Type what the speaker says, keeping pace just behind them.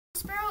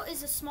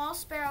is a small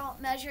sparrow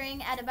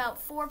measuring at about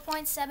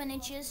 4.7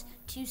 inches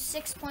to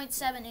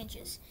 6.7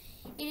 inches.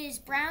 It is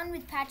brown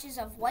with patches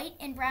of white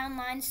and brown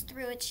lines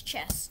through its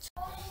chest.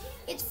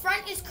 Its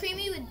front is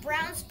creamy with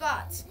brown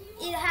spots.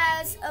 It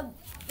has a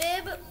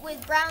bib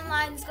with brown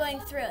lines going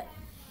through it.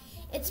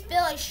 Its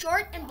bill is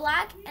short and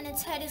black, and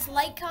its head is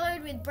light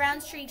colored with brown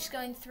streaks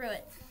going through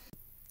it.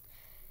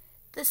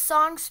 The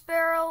song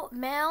sparrow,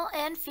 male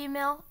and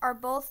female, are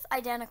both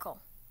identical.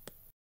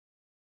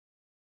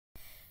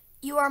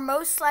 You are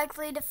most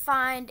likely to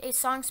find a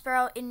song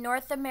sparrow in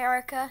North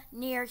America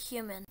near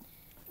human.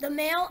 The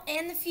male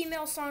and the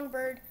female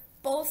songbird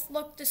both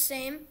look the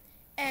same,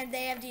 and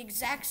they have the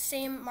exact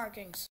same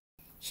markings.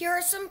 Here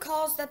are some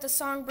calls that the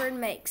songbird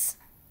makes.